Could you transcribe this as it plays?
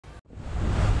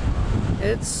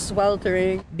It's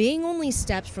sweltering. Being only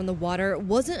steps from the water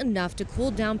wasn't enough to cool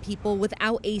down people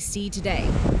without AC today.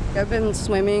 I've been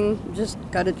swimming, just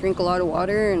got to drink a lot of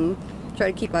water and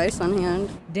try to keep ice on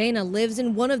hand. Dana lives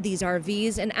in one of these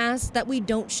RVs and asks that we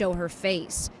don't show her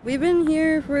face. We've been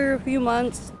here for a few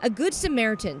months. A Good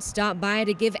Samaritan stopped by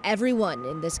to give everyone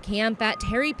in this camp at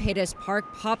Terry Pettis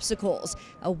Park popsicles,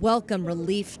 a welcome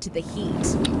relief to the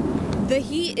heat. The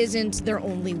heat isn't their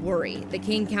only worry. The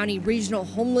King County Regional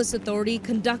Homeless Authority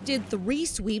conducted 3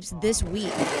 sweeps this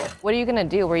week. What are you going to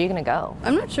do? Where are you going to go?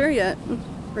 I'm not sure yet,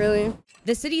 really.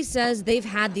 The city says they've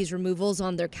had these removals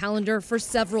on their calendar for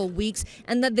several weeks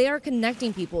and that they are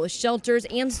connecting people with shelters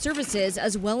and services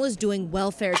as well as doing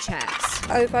welfare checks.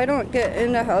 If I don't get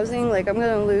into housing, I'm going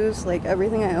to lose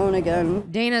everything I own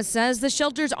again. Dana says the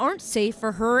shelters aren't safe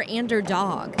for her and her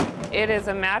dog. It is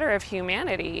a matter of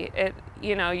humanity.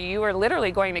 You are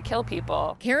literally going to kill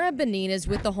people. Kara Benin is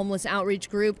with the homeless outreach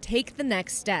group Take the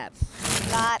Next Step.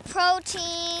 We've got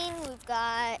protein, we've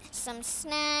got some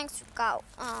snacks, we've got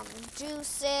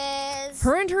juices.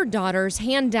 Her and her daughters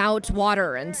hand out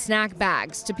water and snack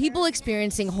bags to people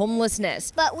experiencing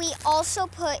homelessness. But we also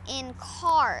put in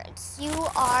cards. You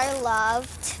are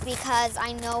loved, because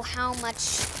I know how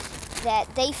much that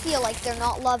they feel like they're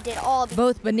not loved at all.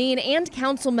 Both Benin and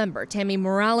council member Tammy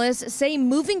Morales say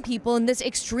moving people in this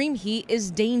extreme heat is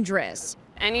dangerous.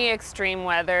 Any extreme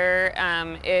weather,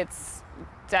 it's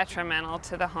detrimental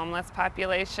to the homeless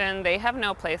population. They have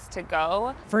no place to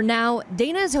go. For now,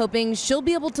 Dana is hoping she'll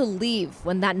be able to leave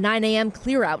when that 9 a.m.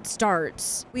 clear out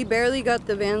starts. We barely got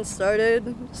the van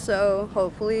started, so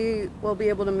hopefully we'll be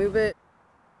able to move it.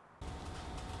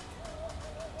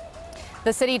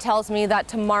 The city tells me that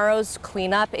tomorrow's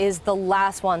cleanup is the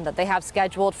last one that they have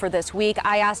scheduled for this week.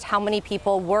 I asked how many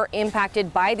people were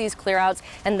impacted by these clearouts,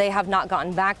 and they have not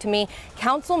gotten back to me.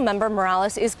 Council member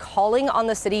Morales is calling on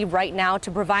the city right now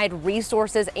to provide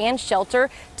resources and shelter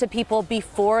to people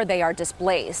before they are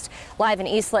displaced. Live in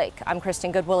Eastlake, I'm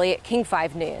Kristen Goodwillie at King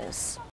 5 News.